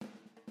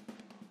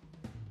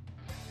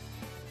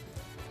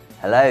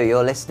Hello,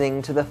 you're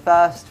listening to the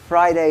First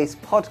Fridays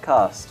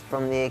podcast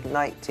from the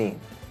Ignite team.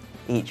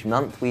 Each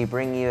month we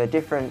bring you a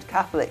different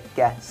Catholic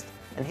guest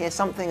and hear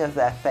something of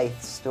their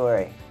faith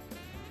story.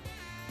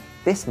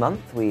 This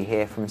month we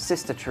hear from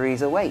Sister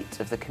Teresa Waite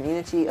of the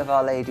Community of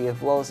Our Lady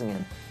of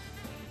Walsingham.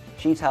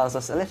 She tells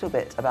us a little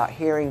bit about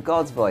hearing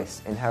God's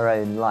voice in her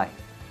own life.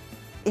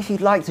 If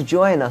you'd like to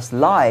join us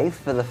live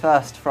for the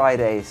First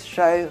Fridays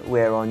show,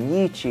 we're on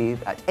YouTube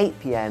at 8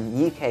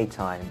 p.m. UK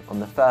time on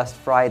the first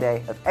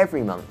Friday of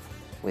every month,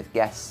 with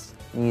guests,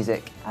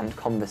 music and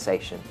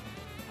conversation.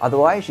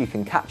 Otherwise, you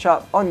can catch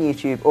up on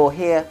YouTube or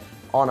here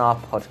on our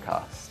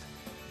podcast.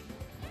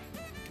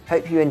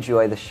 Hope you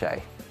enjoy the show.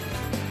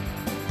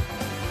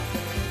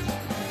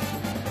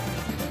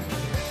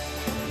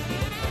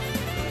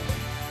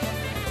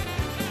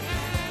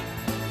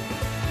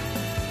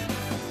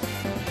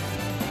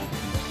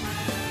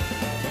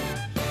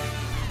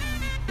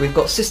 We've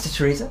got Sister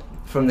Teresa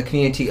from the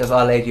Community of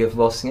Our Lady of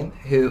Walsingham,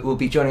 who will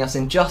be joining us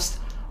in just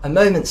a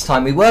moment's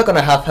time. We were going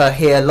to have her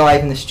here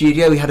live in the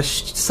studio. We had a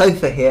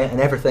sofa here and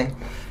everything,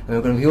 and we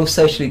were going to be all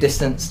socially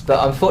distanced,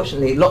 but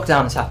unfortunately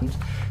lockdown has happened,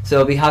 so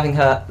we'll be having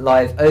her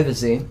live over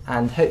Zoom,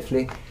 and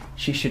hopefully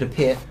she should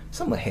appear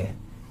somewhere here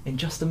in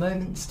just a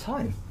moment's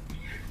time.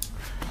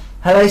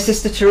 Hello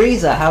Sister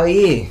Teresa, how are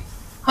you?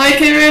 Hi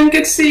Kieran,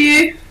 good to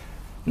see you.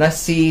 Nice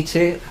to see you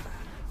too.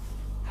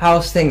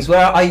 How's things?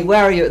 Where are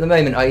you at the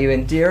moment? Are you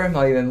in Dereham?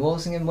 Are you in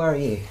Walsingham? Where are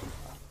you?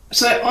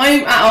 So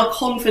I'm at our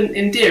convent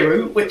in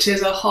Dereham, which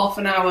is a half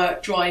an hour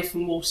drive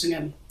from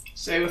Walsingham.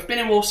 So I've been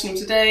in Walsingham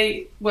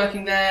today,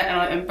 working there,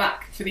 and I am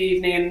back for the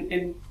evening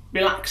and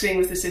relaxing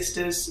with the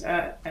sisters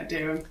at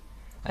Dereham.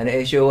 And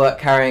is your work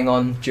carrying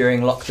on during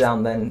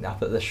lockdown then,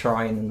 up at the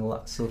shrine and all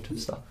that sort of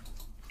stuff?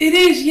 It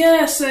is,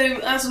 yeah. So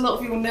as a lot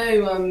of people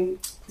know,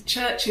 the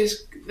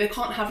churches, they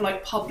can't have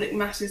like public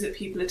masses that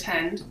people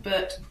attend,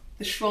 but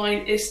the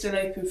shrine is still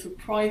open for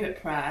private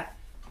prayer.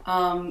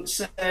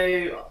 So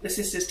the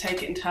sisters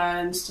take it in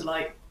turns to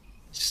like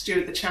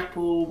steward the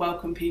chapel,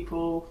 welcome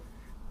people,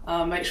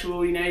 make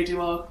sure, do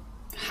our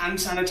hand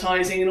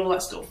sanitising and all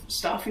that stuff.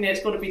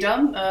 It's got to be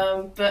done,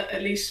 but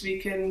at least we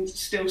can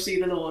still see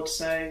the Lord,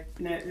 so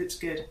it's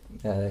good.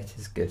 Yeah, it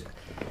is good.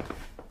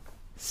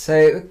 So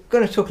we're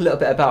going to talk a little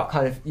bit about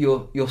kind of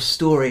your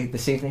story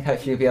this evening.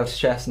 Hopefully you'll be able to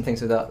share some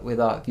things with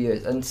our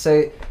viewers. And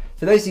so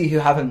for those of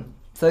you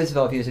those of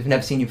our viewers who've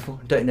never seen you before,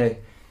 don't know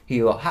who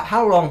you are,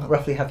 how long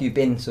roughly have you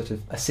been sort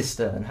of a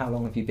sister, and how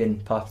long have you been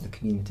part of the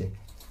community?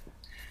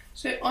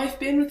 So I've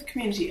been with the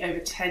community over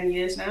 10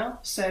 years now.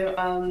 So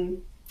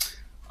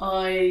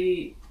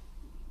I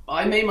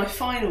made my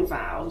final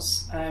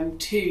vows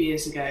 2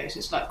 years ago, so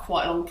it's like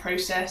quite a long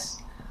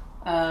process.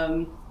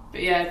 But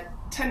yeah,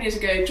 10 years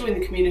ago,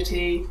 joined the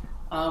community.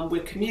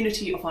 We're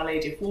Community of Our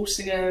Lady of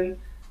Walsingham,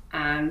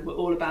 and we're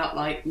all about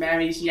like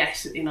Mary's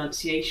yes at the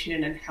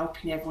Annunciation and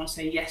helping everyone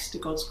say yes to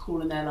God's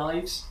call in their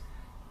lives.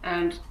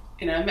 And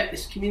I met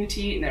this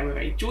community and they were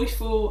very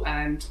joyful,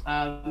 and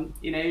and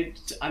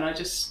I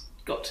just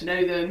got to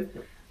know them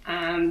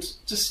and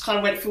just kind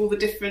of went through all the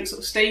different sort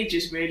of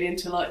stages really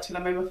till I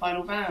made my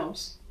final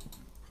vows.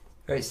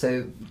 Great.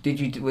 So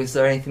was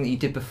there anything that you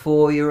did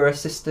before you were a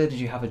sister? Did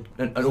you have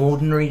an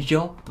ordinary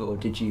job, or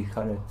did you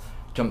kind of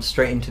jump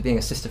straight into being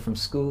a sister from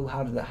school?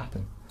 How did that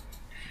happen?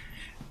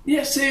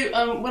 Yeah,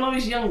 so when I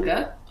was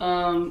younger,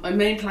 my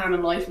main plan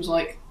in life was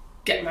like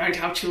get married,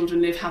 have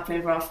children, live happily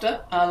ever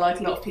after, like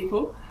a lot of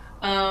people.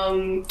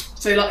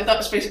 So like that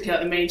was basically like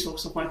the main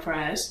source of my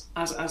prayers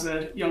as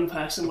a young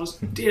person was,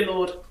 dear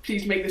Lord,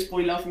 please make this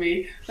boy love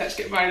me, let's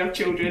get married, have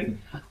children.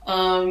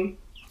 But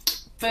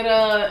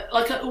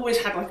like I always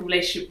had like a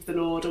relationship with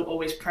the Lord, or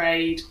always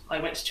prayed, I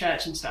went to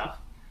church and stuff.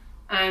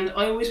 And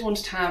I always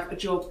wanted to have a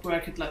job where I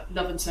could like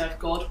love and serve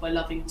God by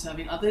loving and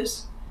serving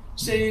others.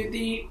 So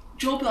the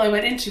job that I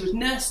went into was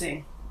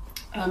nursing.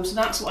 So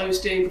that's what I was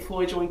doing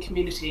before I joined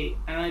community,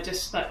 and I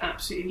just like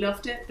absolutely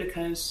loved it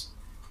because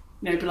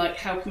but like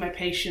helping my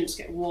patients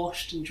get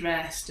washed and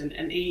dressed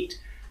and eat,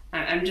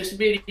 and just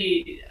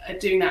really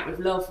doing that with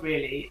love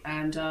really,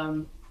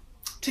 and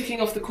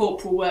ticking off the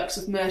corporal works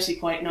of mercy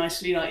quite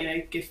nicely,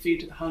 like give food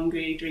to the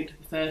hungry, drink to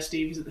the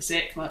thirsty, visit the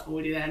sick, like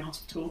already there in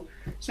hospital.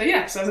 So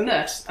yeah, so as a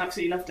nurse,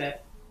 absolutely loved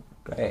it.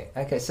 Great.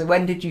 Okay, so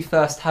when did you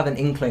first have an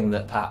inkling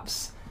that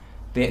perhaps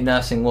be it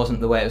nursing wasn't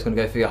the way it was going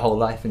to go for your whole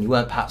life, and you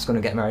weren't perhaps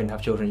going to get married and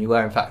have children, you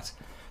were in fact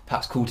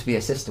perhaps called to be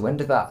a sister? When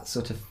did that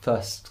sort of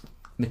first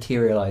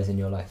materialise in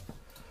your life?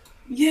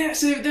 Yeah,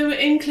 so there were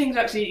inklings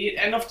actually,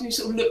 and often you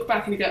sort of look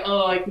back and you go,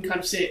 oh, I can kind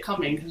of see it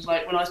coming, because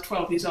like when I was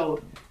 12 years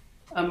old,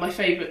 my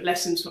favourite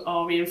lessons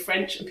were RE in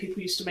French, and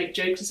people used to make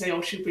jokes and say,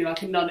 oh, she'll be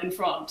like a nun in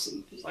France,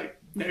 and I was like,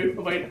 no,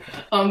 I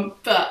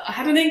won't. But I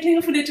had an inkling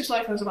of religious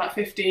life when I was about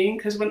 15,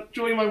 because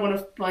during one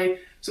of my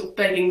sort of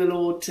begging the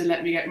Lord to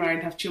let me get married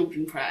and have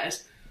children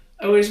prayers,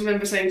 I always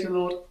remember saying to the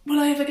Lord, will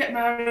I ever get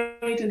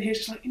married? And he was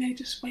just like,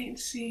 just wait and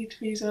see,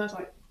 Teresa. I was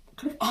like, what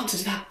kind of answer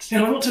to that?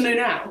 I want to know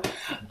now.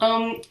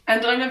 And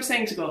I remember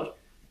saying to God,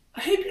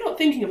 I hope you're not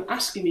thinking of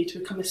asking me to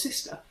become a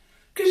sister,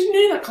 because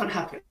that can't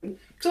happen,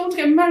 because I want to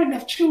get married and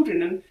have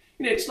children, and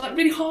it's like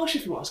really harsh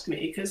if you ask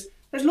me, because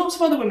there's lots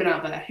of other women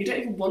out there who don't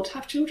even want to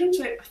have children,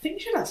 so I think you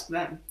should ask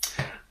them.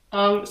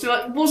 So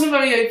like, wasn't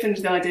very open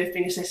to the idea of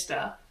being a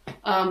sister.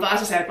 But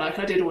as I said, like,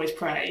 I did always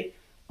pray.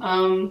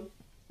 So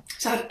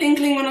I had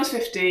inkling when I was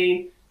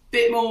 15,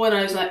 bit more when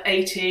I was like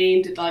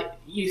 18, did like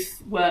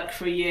youth work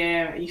for a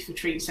year at a youth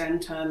retreat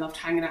centre, loved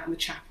hanging out in the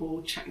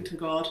chapel, chatting to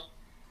God.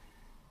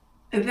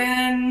 And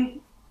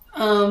then,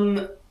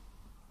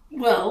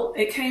 well,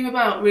 it came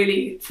about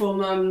really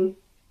from,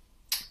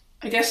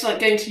 I guess, like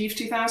going to Youth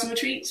 2000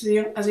 retreats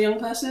as a young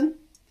person.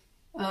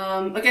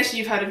 I guess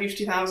you've heard of Youth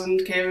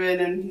 2000, Kieran,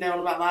 and know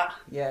all about that.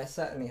 Yeah,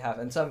 certainly have.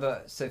 And so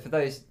for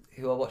those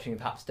who are watching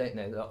and perhaps don't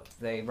know,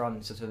 they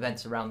run sort of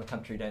events around the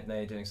country, don't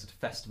they, doing sort of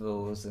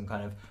festivals and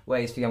kind of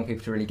ways for young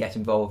people to really get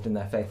involved in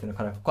their faith in a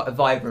kind of quite a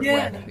vibrant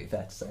way, to be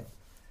fair to say.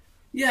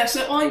 Yeah,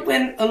 so I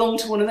went along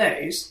to one of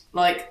those,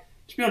 like,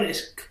 to be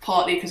honest,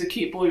 partly because a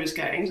cute boy was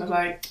going, so I was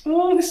like,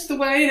 oh, this is the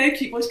way,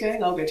 cute boy's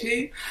going, I'll go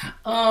too.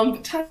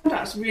 But turned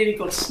out it's really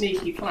got a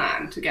sneaky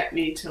plan to get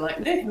me to like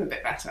know him a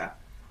bit better.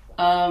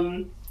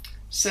 And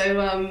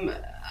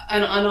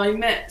I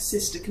met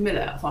Sister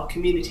Camilla of our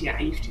community at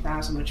Youth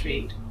 2000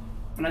 retreat,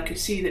 and I could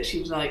see that she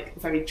was like a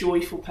very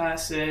joyful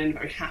person,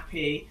 very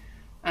happy,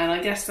 and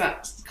I guess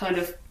that kind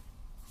of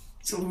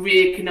sort of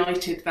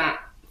reignited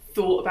that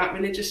thought about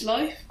religious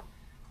life.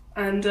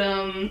 And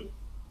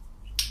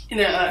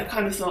I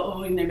kind of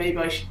thought, maybe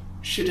I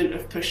shouldn't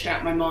have pushed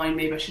out my mind,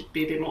 maybe I should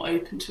be a bit more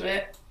open to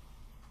it.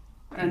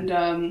 And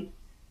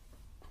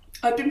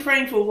I've been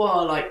praying for a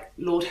while, like,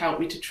 Lord, help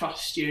me to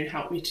trust you and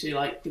help me to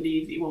like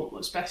believe that you want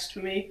what's best for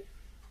me,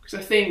 because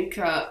I think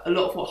a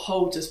lot of what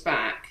holds us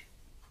back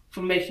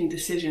from making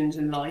decisions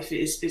in life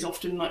is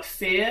often like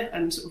fear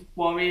and sort of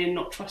worry and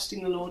not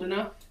trusting the Lord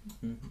enough.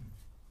 Mm-hmm.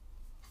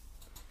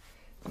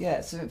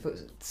 Yeah,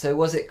 so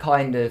was it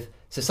kind of,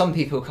 so some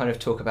people kind of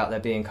talk about there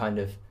being kind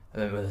of,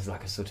 there's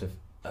like a sort of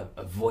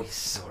a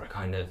voice or a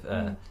kind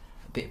of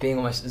being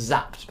almost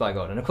zapped by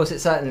God, and of course it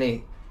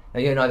certainly, now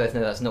you and I both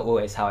know that's not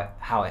always how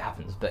it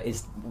happens, but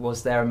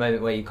was there a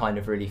moment where you kind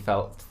of really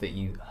felt that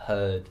you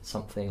heard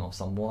something or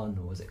someone,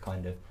 or was it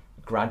kind of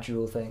a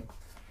gradual thing?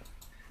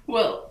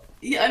 Well,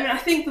 yeah, I mean, I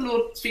think the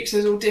Lord speaks to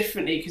us all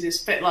differently, because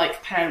it's a bit like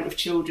a parent with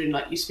children,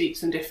 like you speak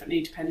to them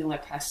differently depending on their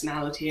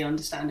personality and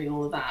understanding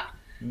all of that.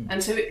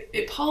 And so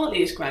it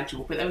partly is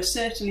gradual, but there were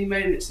certainly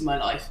moments in my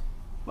life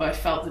where I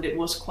felt that it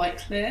was quite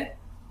clear.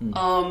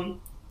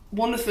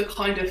 One of the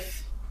kind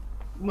of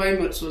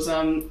moments was,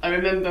 I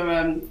remember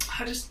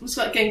I just was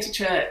like going to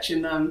church,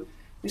 and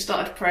we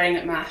started praying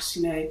at Mass,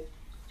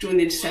 during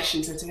the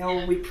intercessions. They'd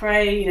say, we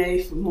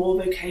pray, for more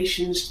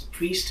vocations to the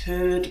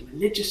priesthood,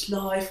 religious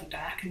life, or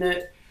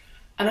diaconate.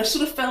 And I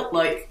sort of felt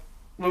like,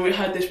 when we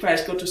heard those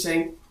prayers, God was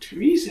saying,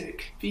 Teresa, it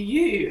could be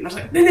you. And I was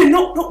like, no,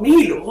 not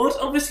me, Lord.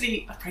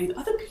 Obviously, I pray that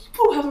other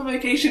people have a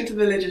vocation to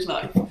the religious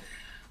life.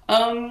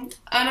 And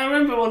I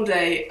remember one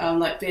day,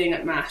 like being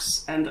at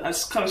Mass, and I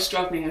was kind of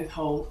struggling with the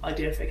whole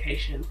idea of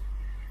vocation.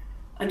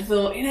 And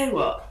thought, you know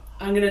what?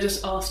 I'm going to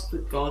just ask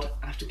with God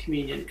after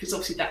communion, because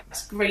obviously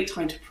that's a great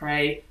time to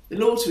pray. The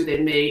Lord's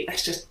within me.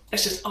 Let's just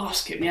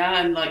ask Him,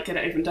 and like get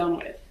it over and done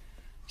with.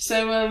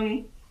 So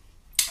I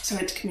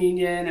went to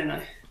communion, and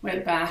I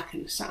went back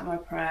and sat in my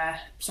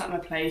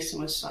place,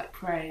 and was like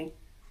praying,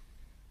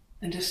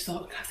 and just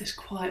thought, I have this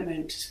quiet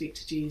moment to speak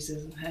to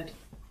Jesus, and said,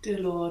 dear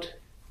Lord,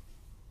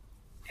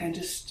 and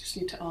just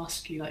need to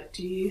ask you, like,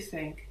 do you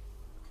think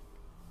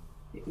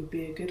it would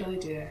be a good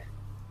idea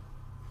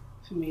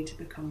for me to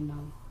become a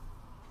nun?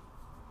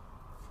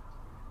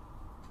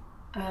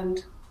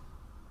 And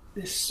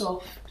this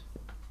soft,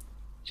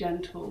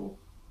 gentle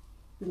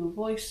little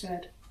voice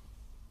said,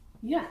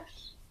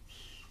 yes.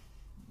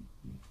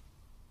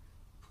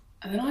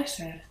 And then I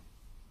said,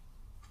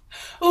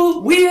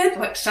 oh, weird,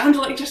 like sounded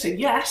like you just said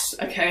yes.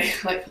 Okay,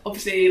 like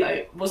obviously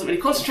like wasn't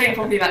really concentrating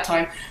properly that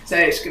time. So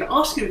I'm just gonna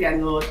ask you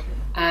again, Lord,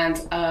 and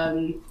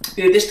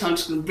this time I'm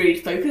just gonna really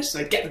focus so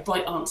I get the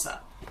right answer.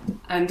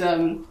 And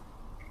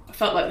I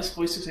felt like this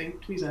voice was saying,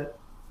 Teresa,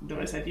 then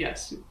I said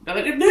yes. And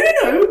I said,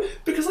 no,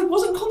 because I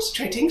wasn't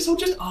concentrating, so I'll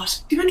just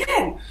ask you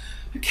again.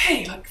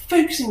 Okay, like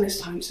focusing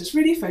this time, so just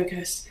really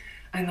focus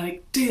and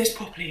like do this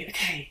properly.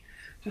 Okay,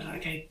 so like,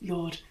 okay,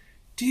 Lord,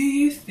 do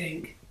you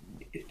think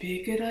it'd be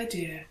a good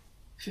idea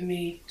for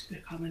me to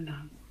become a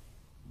nun?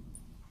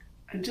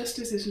 And just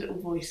as this little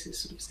voice is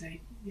sort of saying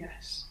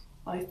yes,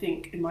 I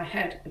think in my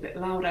head a bit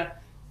louder,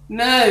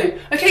 no.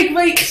 Okay,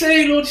 great. So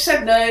Lord, you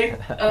said no.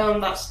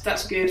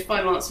 That's good.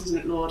 Final answer, isn't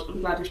it, Lord?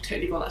 I'm glad we've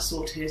totally got that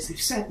sorted. So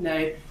you've said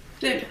no.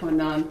 Don't become a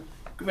nun.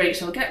 Great.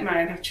 So I'll get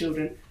married and have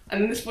children. And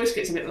then this voice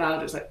gets a bit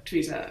louder. It's like,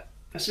 Teresa,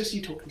 that's just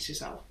you talking to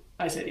yourself.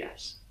 I said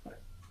yes.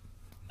 Like,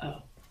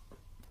 oh.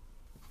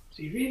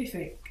 So you really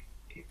think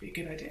it'd be a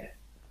good idea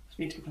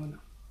for me to become a nun?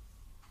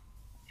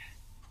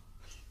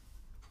 Yeah.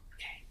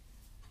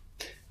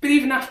 Okay. But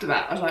even after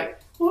that, I was like,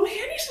 well,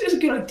 he only said it was a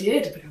good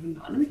idea to become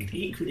a nun. It could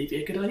equally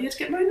be a good idea to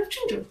get married and have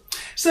children.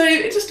 So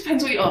it just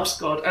depends what you ask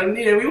God. And,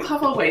 we all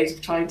have our ways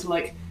of trying to,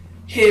 like,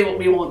 hear what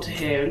we want to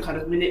hear and kind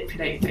of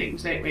manipulate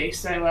things, don't we?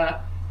 So,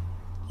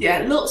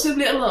 lots of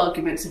little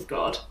arguments with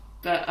God.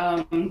 but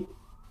I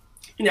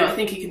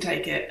think he can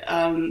take it.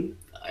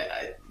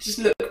 I just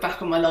look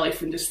back on my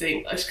life and just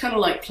think it's kind of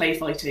like play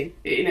fighting.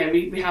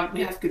 We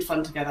have good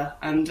fun together,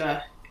 and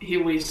he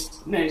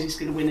always knows he's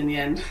going to win in the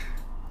end.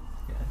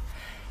 Yeah.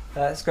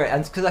 That's great,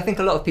 and because I think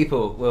a lot of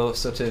people will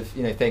sort of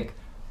think,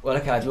 well,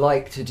 okay, I'd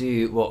like to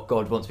do what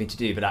God wants me to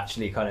do, but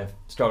actually kind of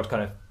struggle to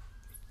kind of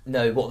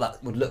know what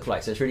that would look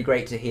like. So it's really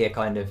great to hear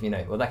kind of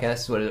well, okay,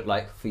 that's what it looked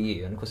like for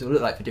you, and of course it will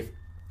look like for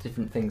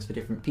different things for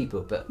different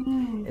people, but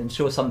I'm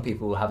sure some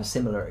people will have a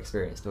similar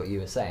experience to what you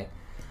were saying.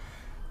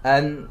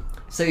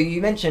 So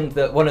you mentioned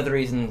that one of the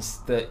reasons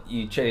that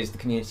you chose the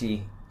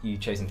community you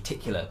chose in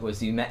particular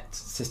was you met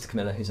Sister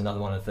Camilla, who's another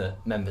one of the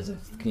members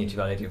of the community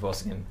of Our Lady of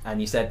Walsingham,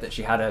 and you said that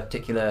she had a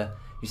particular,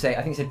 I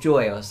think you said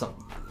joy or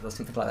something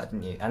like that,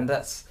 didn't you? And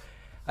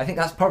I think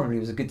that's probably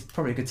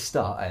a good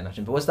start, I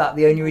imagine. But was that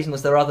the only reason?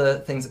 Was there other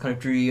things that kind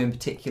of drew you in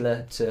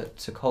particular to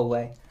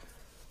Colway?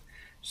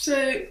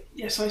 So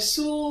yes, I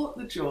saw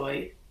the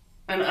joy,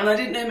 and I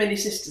didn't know many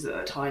sisters at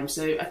that time.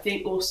 So I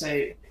think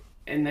also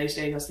in those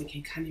days I was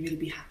thinking, can you really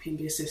be happy and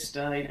be a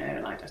sister?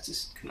 And I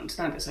just couldn't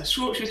understand it. So I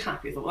saw she was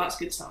happy. I thought, well, that's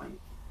a good sign.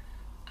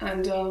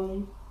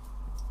 And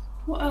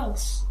what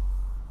else?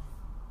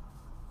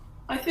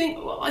 I think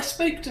I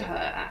spoke to her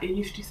at a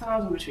Youth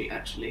 2000 retreat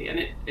actually,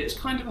 and it's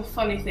kind of a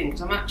funny thing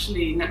because I'm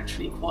actually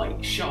naturally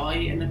quite shy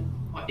and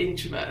quite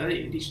introvert. I don't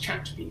really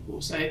chat to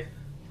people, so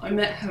I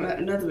met her at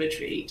another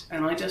retreat,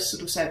 and I just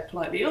sort of said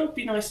politely, "Oh, it'd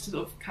be nice to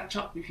sort of catch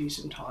up with you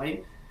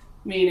sometime,"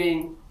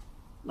 meaning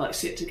like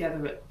sit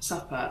together at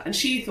supper. And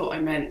she thought I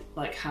meant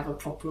like have a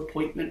proper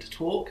appointment to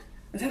talk.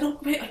 I said, "Oh,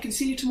 great, I can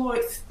see you tomorrow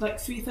at like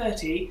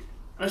 3:30."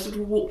 And I sort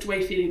of walked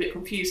away feeling a bit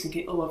confused,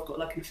 thinking, "Oh, I've got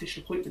like an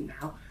official appointment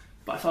now."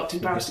 But I felt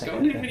embarrassed to go,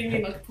 I didn't really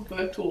mean like a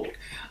proper talk.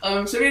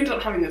 So we ended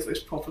up having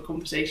this proper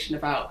conversation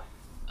about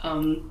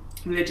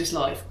religious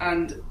life,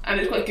 and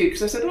it's quite good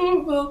because I said,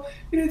 "Oh, well,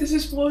 there's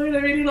this boy and I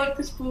really like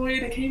this boy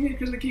and I came here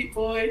because I'm a cute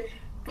boy,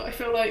 but I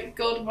feel like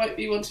God might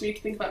be wanting me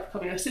to think about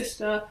becoming a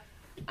sister."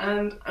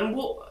 And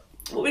what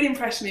really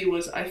impressed me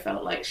was I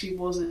felt like she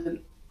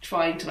wasn't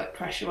trying to like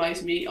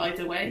pressurise me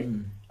either way,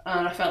 and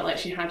I felt like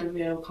she had a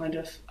real kind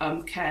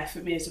of care for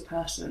me as a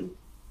person,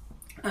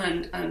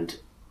 and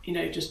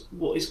just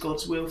what is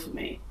God's will for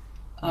me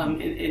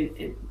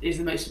is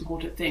the most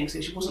important thing.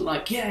 So she wasn't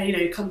like,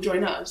 come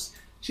join us.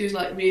 She was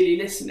like really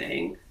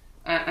listening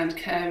and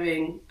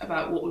caring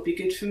about what would be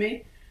good for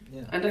me.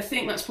 Yeah. And I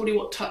think that's probably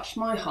what touched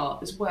my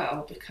heart as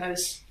well,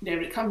 because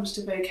when it comes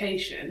to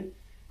vocation,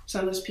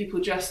 sometimes people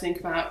just think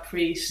about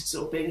priests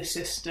or being a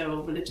sister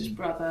or religious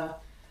brother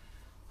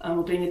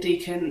or being a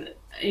deacon.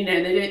 They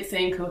don't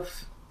think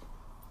of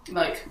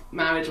like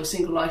marriage or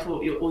single life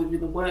or even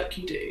the work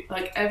you do.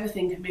 Like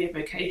everything can be a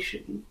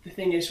vocation. The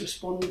thing is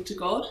responding to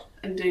God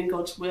and doing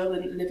God's will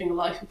and living a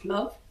life of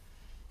love.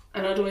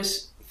 And I'd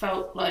always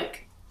felt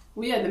like,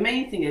 the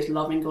main thing is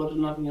loving God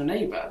and loving your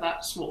neighbour.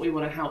 That's what we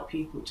want to help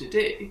people to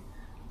do.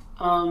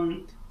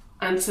 And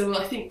so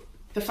I think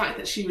the fact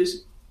that she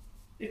was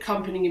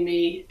accompanying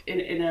me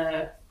in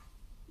a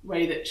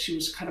way that she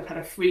was kind of had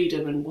a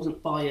freedom and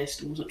wasn't biased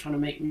and wasn't trying to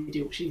make me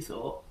do what she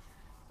thought,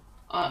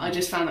 I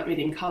just found that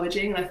really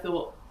encouraging, and I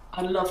thought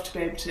I'd love to be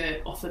able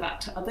to offer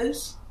that to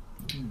others,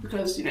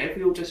 because if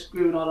we all just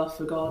grew in our love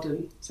for God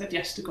and said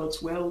yes to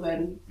God's will,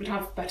 then we'd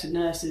have better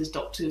nurses,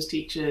 doctors,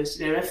 teachers,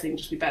 everything would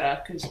just be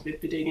better because we'd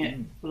be doing it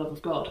for the love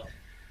of God.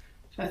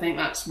 So I think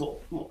that's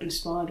what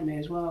inspired me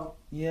as well.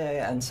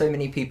 Yeah, and so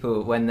many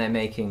people, when they're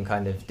making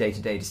kind of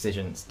day-to-day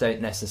decisions,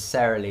 don't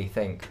necessarily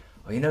think,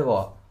 oh, you know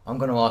what, I'm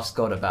going to ask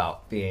God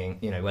about being,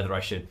 whether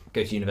I should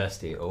go to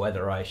university or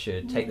whether I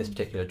should take this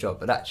particular job.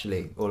 But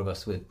actually, all of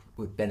us would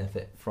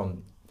benefit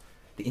from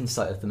the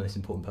insight of the most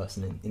important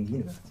person in the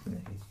universe.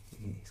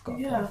 He's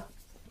got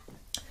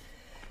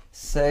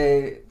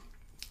So,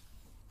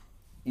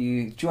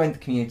 you joined the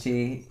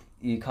community.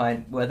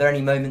 Were there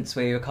any moments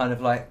where you were kind of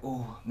like,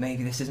 oh,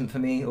 maybe this isn't for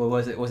me? Or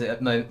was it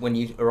a moment when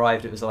you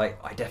arrived, it was like,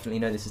 I definitely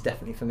know this is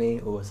definitely for me?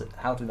 Or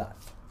how did that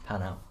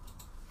pan out?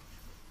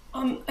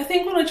 I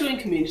think when I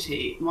joined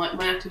community, my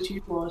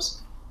attitude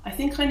was, I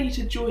think I need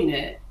to join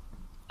it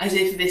as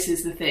if this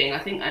is the thing. I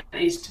think that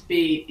needs to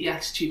be the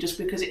attitude, just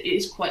because it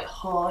is quite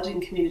hard in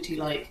community,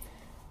 like,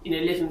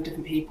 living with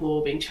different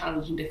people, being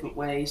challenged in different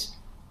ways.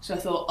 So I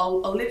thought,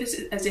 I'll live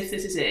as if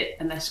this is it,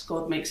 unless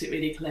God makes it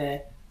really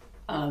clear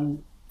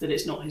that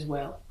it's not his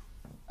will.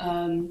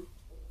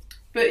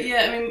 But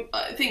yeah,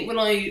 I think when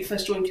I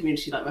first joined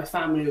community, like my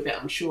family were a bit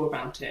unsure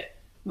about it.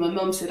 My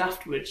mum said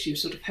afterwards she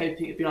was sort of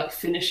hoping it'd be like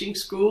finishing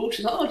school.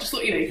 She's like, I just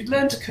thought, you could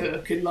learn to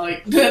cook and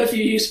like learn a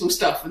few useful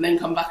stuff and then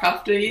come back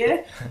after a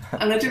year.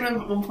 And I do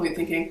remember at one point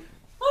thinking,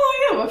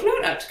 oh yeah, well, I've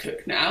learned how to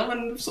cook now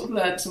and I've sort of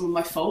learned some of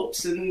my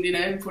faults and,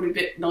 I'm probably a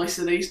bit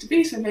nicer than I used to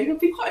be, so maybe I'll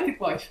be quite a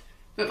good wife.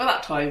 But by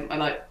that time,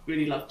 I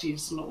really loved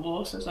Jesus a lot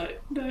more, so I was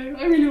like, no,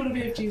 I really want to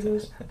be with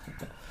Jesus.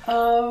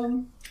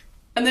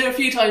 And there are a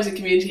few times in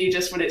community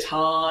just when it's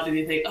hard and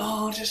you think,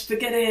 oh, just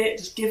forget it,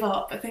 just give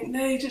up. I think,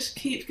 no, just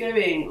keep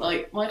going.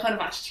 Like, my kind of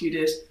attitude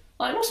is,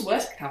 like, what's the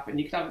worst that could happen?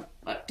 You could have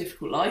a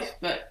difficult life,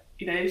 but,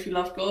 if you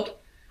love God.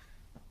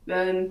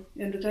 then at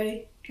the end of the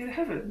day, go to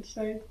heaven.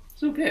 So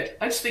it's all good.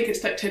 I just think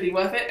it's totally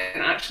worth it,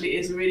 and actually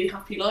is a really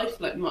happy life,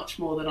 like much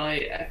more than I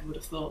ever would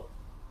have thought.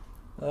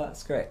 Well,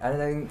 that's great.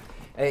 And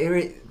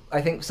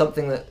I think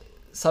something that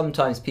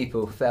sometimes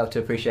people fail to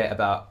appreciate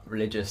about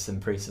religious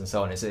and priests and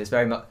so on is it's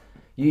very much,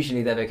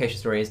 usually their vocation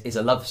story is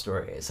a love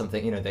story. It's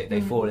something,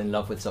 they fall in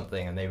love with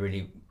something and they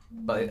really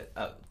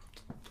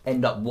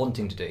end up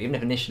wanting to do, even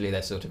if initially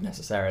they sort of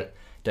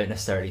don't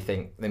necessarily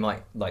think, they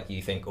might, like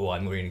you think, oh,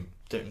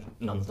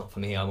 none's not for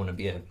me, I want to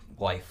be a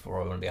wife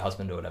or I want to be a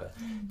husband or whatever.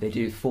 They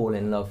do fall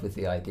in love with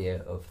the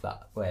idea of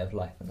that way of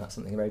life, and that's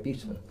something very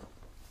beautiful.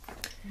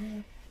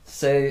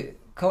 So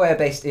Coe are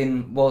based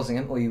in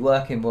Walsingham, or you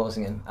work in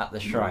Walsingham at the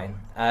Shrine.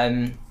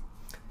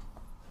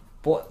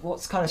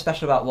 What's kind of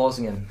special about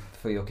Walsingham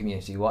for your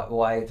community?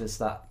 Why does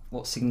that?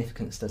 What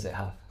significance does it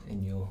have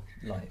in your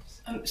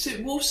lives? So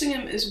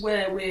Walsingham is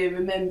where we're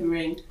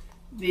remembering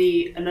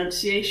the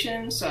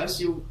Annunciation. So as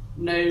you'll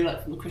know,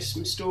 like from the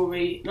Christmas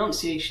story,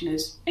 Annunciation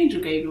is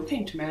Angel Gabriel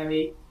came to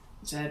Mary,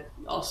 said,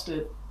 asked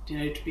her,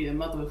 to be the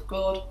mother of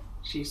God.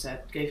 She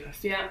said, gave her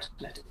fiat,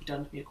 let it be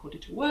done to me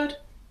according to word,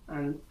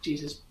 and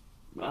Jesus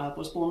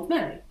was born of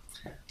Mary.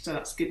 So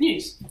that's good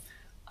news.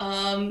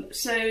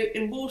 So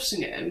in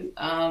Walsingham,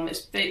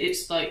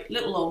 it's like a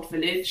little old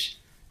village,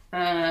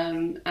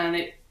 and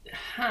it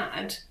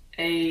had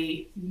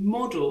a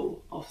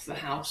model of the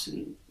house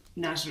in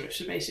Nazareth.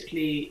 So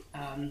basically,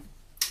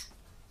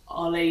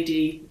 Our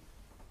Lady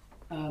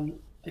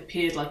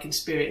appeared like in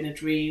spirit in a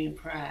dream, in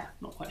prayer,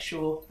 not quite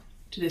sure,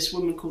 to this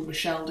woman called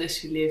Rocheldis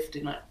who lived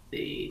in like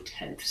the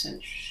 11th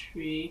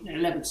century,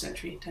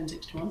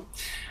 1061.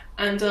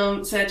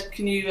 And said,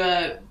 can you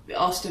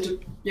ask her to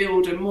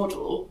build a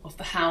model of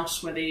the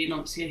house where the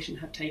Annunciation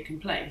had taken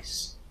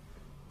place.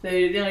 So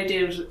the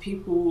idea was that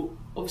people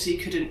obviously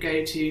couldn't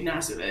go to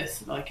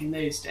Nazareth, like in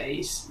those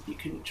days. You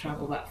couldn't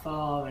travel that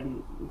far,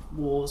 and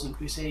wars and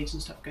crusades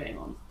and stuff going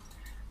on.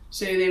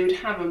 So they would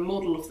have a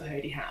model of the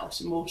Holy House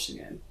in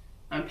Walsingham,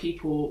 and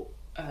people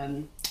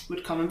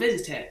would come and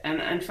visit it. And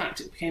in fact,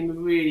 it became a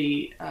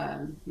really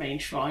main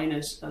shrine,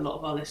 as a lot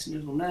of our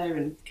listeners will know,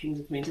 and kings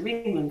and queens of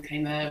England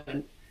came there,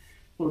 and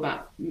all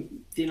about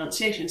the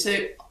Annunciation. So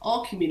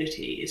our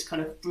community is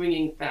kind of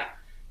bringing that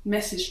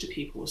message to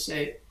people,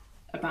 so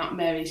about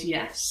Mary's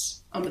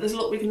yes, but there's a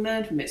lot we can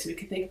learn from it. So we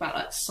can think about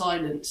like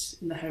silence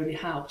in the Holy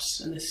House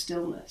and the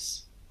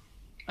stillness.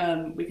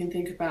 We can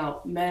think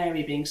about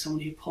Mary being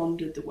someone who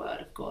pondered the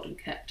word of God and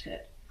kept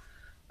it.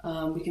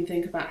 We can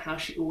think about how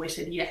she always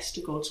said yes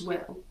to God's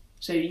will.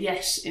 So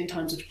yes in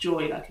times of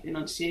joy, like at the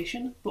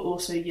Annunciation, but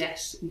also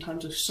yes in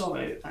times of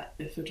sorrow at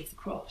the foot of the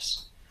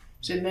cross.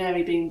 So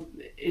Mary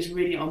is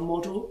really our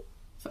model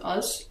for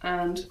us,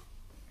 and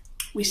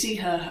we see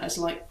her as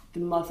like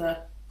the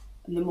mother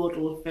and the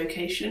model of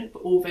vocation,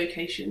 but all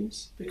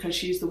vocations, because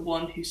she's the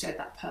one who said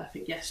that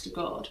perfect yes to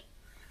God.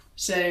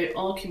 So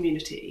our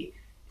community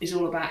is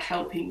all about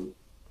helping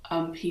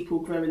people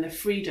grow in their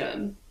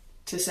freedom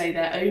to say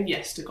their own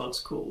yes to God's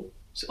call.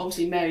 So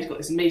obviously Mary's got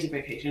this amazing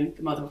vocation,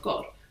 the Mother of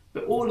God,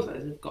 but all of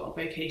us have got a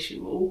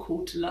vocation. We're all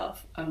called to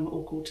love, and we're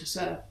all called to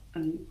serve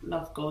and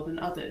love God and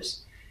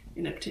others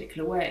in a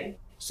particular way.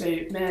 So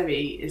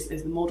Mary is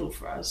the model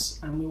for us,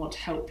 and we want to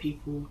help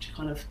people to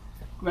kind of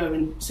grow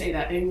and say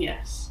their own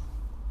yes.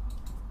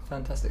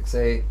 Fantastic.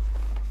 So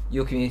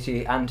your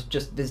community, and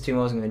just visiting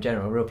Walsingham in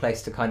general, a real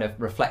place to kind of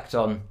reflect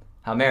on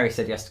how Mary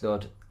said yes to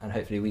God, and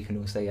hopefully we can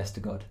all say yes to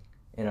God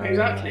in our own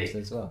lives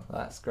as well.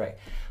 That's great.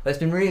 Well, it's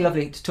been really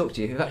lovely to talk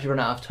to you. We've actually run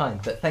out of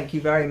time, but thank you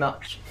very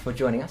much for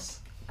joining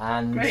us,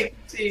 and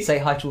say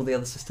hi to all the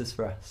other sisters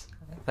for us.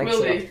 Thanks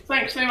Will do.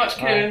 Thanks very much,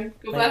 Kieran.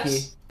 God bless. Thank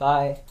you.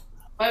 Bye.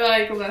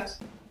 Bye-bye. God bless.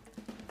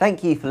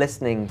 Thank you for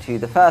listening to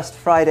the First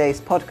Fridays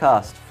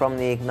podcast from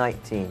the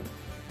Ignite team.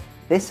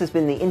 This has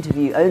been the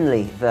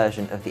interview-only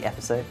version of the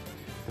episode.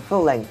 The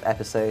full-length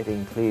episode,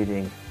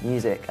 including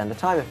music and a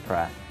time of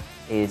prayer,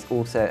 is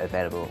also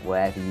available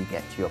wherever you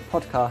get your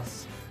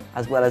podcasts,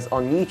 as well as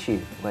on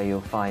YouTube, where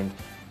you'll find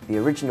the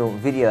original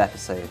video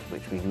episode,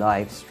 which we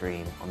live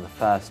stream on the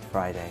first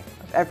Friday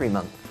of every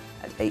month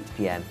at 8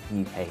 p.m.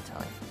 UK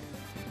time.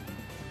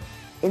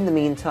 In the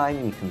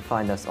meantime, you can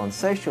find us on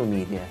social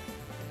media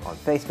on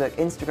Facebook,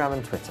 Instagram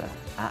and Twitter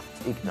at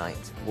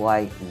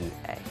IgniteYEA.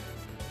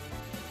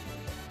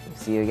 We'll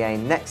see you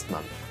again next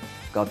month.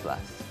 God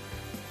bless.